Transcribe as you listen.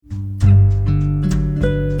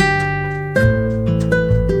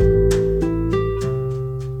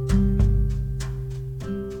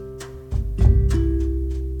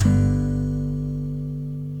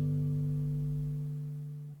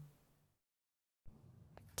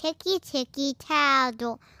Ticky, ticky,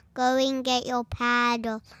 taddle. Go and get your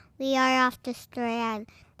paddle. We are off the strand.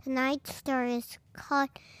 Tonight's story is called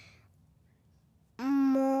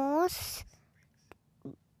Moose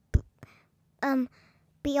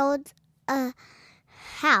Builds a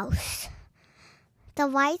House. The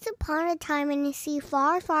once upon a time in the sea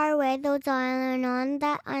far, far away, there was an island. On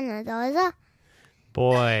that island there was a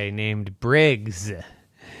boy named Briggs.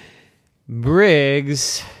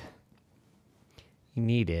 Briggs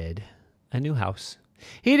needed a new house.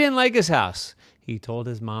 He didn't like his house. He told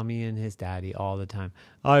his mommy and his daddy all the time,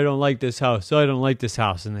 I don't like this house. I don't like this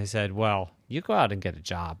house. And they said, well, you go out and get a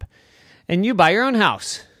job and you buy your own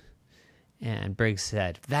house. And Briggs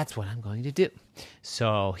said, that's what I'm going to do.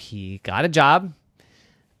 So he got a job,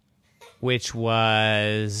 which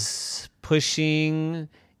was pushing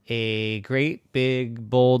a great big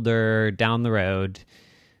boulder down the road,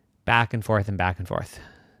 back and forth and back and forth.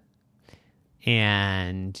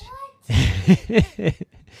 And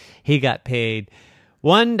he got paid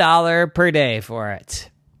 $1 per day for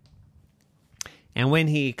it. And when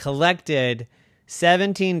he collected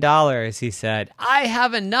 $17, he said, I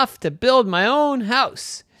have enough to build my own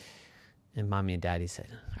house. And Mommy and Daddy said,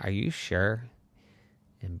 are you sure?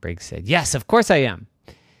 And Briggs said, yes, of course I am.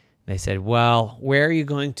 They said, well, where are you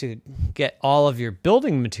going to get all of your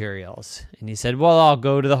building materials? And he said, well, I'll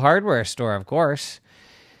go to the hardware store, of course.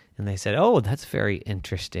 And they said, oh, that's very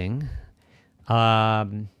interesting.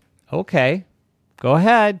 Okay, go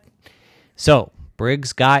ahead. So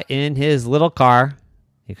Briggs got in his little car.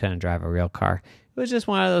 He couldn't drive a real car. It was just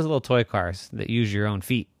one of those little toy cars that use your own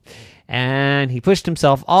feet. And he pushed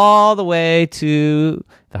himself all the way to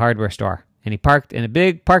the hardware store. And he parked in a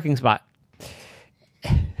big parking spot.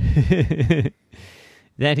 Then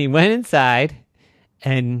he went inside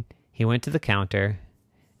and he went to the counter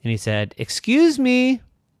and he said, excuse me.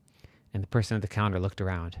 And the person at the counter looked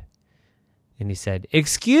around. And he said,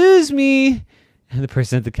 excuse me. And the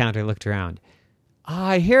person at the counter looked around. Oh,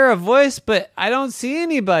 I hear a voice, but I don't see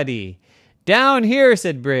anybody. Down here,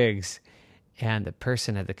 said Briggs. And the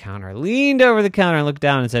person at the counter leaned over the counter and looked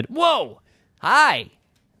down and said, whoa, hi.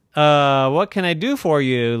 What can I do for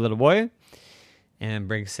you, little boy? And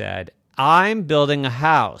Briggs said, I'm building a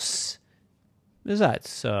house. Is that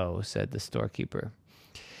so? Said the storekeeper.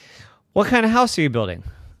 What kind of house are you building?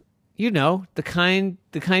 You know, the kind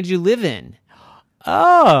you live in.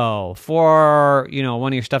 Oh, for,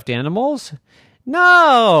 one of your stuffed animals?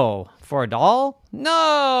 No. For a doll?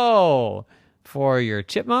 No. For your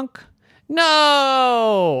chipmunk?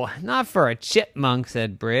 No. Not for a chipmunk,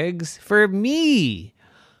 said Briggs. For me.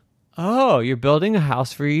 Oh, you're building a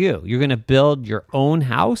house for you. You're going to build your own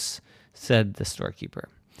house? Said the storekeeper.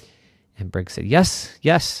 And Briggs said,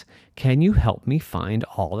 yes. Can you help me find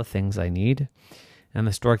all the things I need? And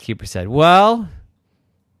the storekeeper said, well,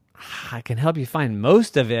 I can help you find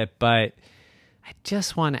most of it, but I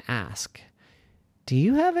just want to ask, do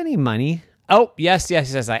you have any money? Oh, yes,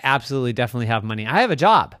 I absolutely definitely have money. I have a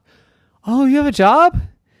job. Oh, you have a job?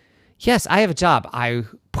 Yes, I have a job. I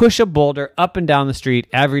push a boulder up and down the street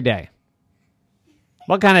every day.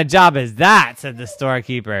 What kind of job is that? Said the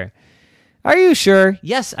storekeeper. Are you sure?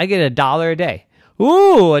 Yes, I get $1 a day.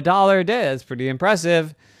 Ooh, $1 a day. That's pretty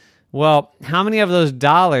impressive. Well, how many of those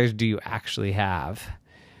dollars do you actually have?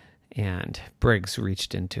 And Briggs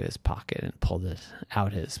reached into his pocket and pulled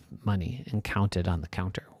out his money and counted on the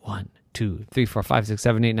counter. 1, 2, 3, 4, 5, 6,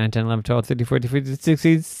 7, 8, 9, 10, 11, 12, 13, 14, 15,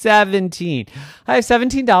 16, 17. I have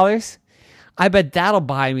 $17. I bet that'll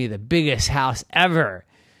buy me the biggest house ever.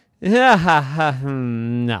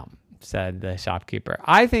 No, said the shopkeeper.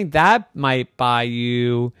 I think that might buy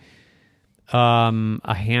you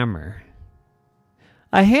a hammer.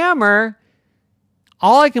 A hammer?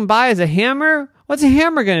 All I can buy is a hammer? What's a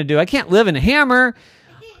hammer going to do? I can't live in a hammer.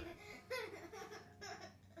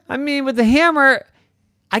 I mean, with the hammer,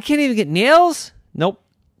 I can't even get nails? Nope.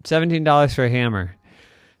 $17 for a hammer.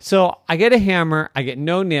 So I get a hammer. I get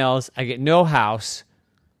no nails. I get no house.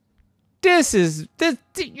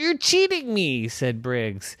 You're cheating me, said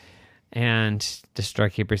Briggs. And the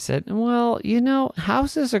storekeeper said, well,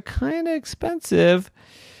 houses are kind of expensive.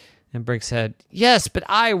 And Briggs said, yes, but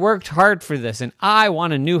I worked hard for this, and I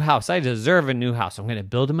want a new house. I deserve a new house. I'm going to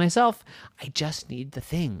build it myself. I just need the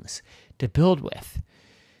things to build with.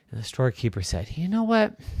 And the storekeeper said, you know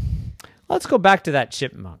what? Let's go back to that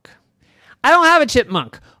chipmunk. I don't have a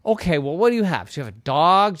chipmunk. Okay, well, what do you have? Do you have a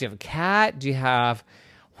dog? Do you have a cat? Do you have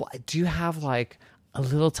like a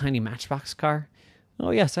little tiny Matchbox car?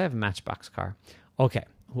 Oh, yes, I have a Matchbox car. Okay,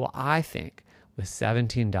 well, I think with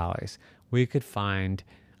 $17, we could find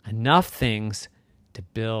enough things to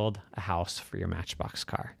build a house for your Matchbox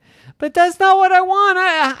car. But that's not what I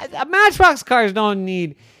want. Matchbox cars don't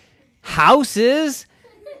need houses.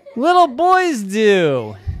 Little boys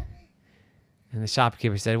do. And the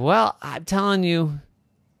shopkeeper said, well, I'm telling you,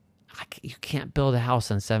 you can't build a house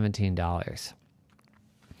on $17.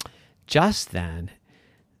 Just then,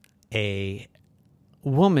 a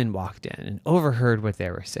woman walked in and overheard what they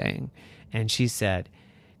were saying. And she said,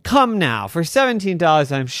 come now, for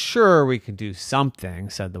 $17, I'm sure we can do something,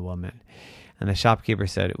 said the woman. And the shopkeeper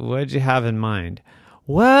said, what did you have in mind?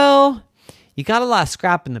 Well, you got a lot of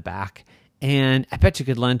scrap in the back, and I bet you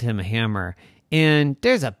could lend him a hammer. And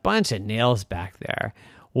there's a bunch of nails back there.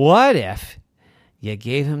 What if you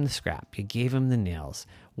gave him the scrap, you gave him the nails?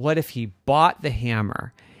 What if he bought the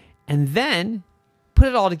hammer and then put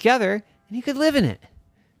it all together and he could live in it?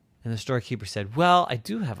 And the storekeeper said, well, I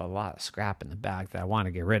do have a lot of scrap in the back that I want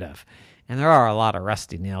to get rid of. And there are a lot of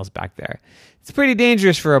rusty nails back there. It's pretty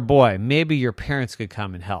dangerous for a boy. Maybe your parents could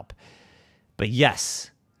come and help. But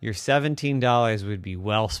yes, your $17 would be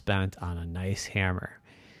well spent on a nice hammer.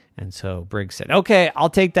 And so Briggs said, okay, I'll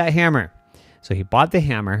take that hammer. So he bought the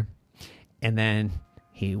hammer, and then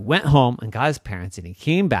he went home and got his parents, and he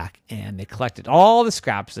came back, and they collected all the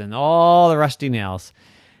scraps and all the rusty nails.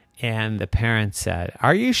 And the parents said,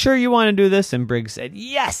 are you sure you want to do this? And Briggs said,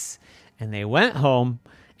 yes. And they went home,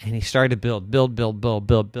 and he started to build.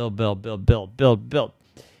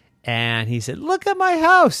 And he said, look at my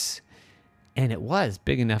house. And it was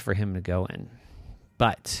big enough for him to go in.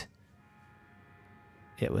 But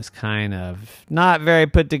it was kind of not very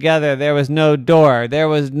put together. There was no door. There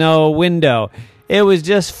was no window. It was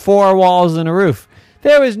just 4 walls and a roof.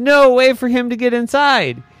 There was no way for him to get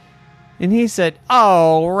inside. And he said,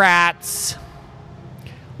 oh, rats.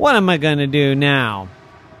 What am I going to do now?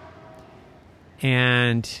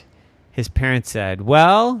 And his parents said,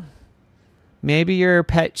 well, maybe your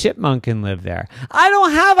pet chipmunk can live there. I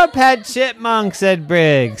don't have a pet chipmunk, said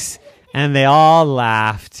Briggs. And they all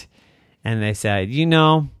laughed. And they said, you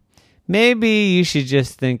know, maybe you should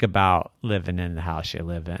just think about living in the house you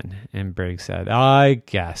live in. And Briggs said, I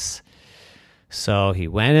guess. So he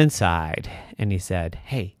went inside and he said,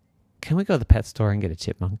 hey, can we go to the pet store and get a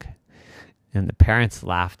chipmunk? And the parents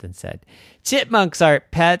laughed and said, chipmunks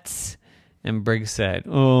aren't pets. And Briggs said,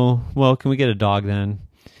 oh, well, can we get a dog then?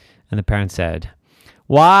 And the parents said,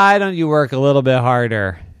 why don't you work a little bit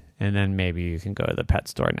harder? And then maybe you can go to the pet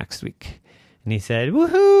store next week. And he said,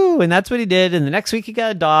 woohoo! And that's what he did. And the next week he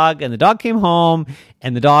got a dog, and the dog came home,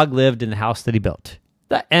 and the dog lived in the house that he built.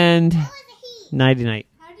 The end. Nighty-night.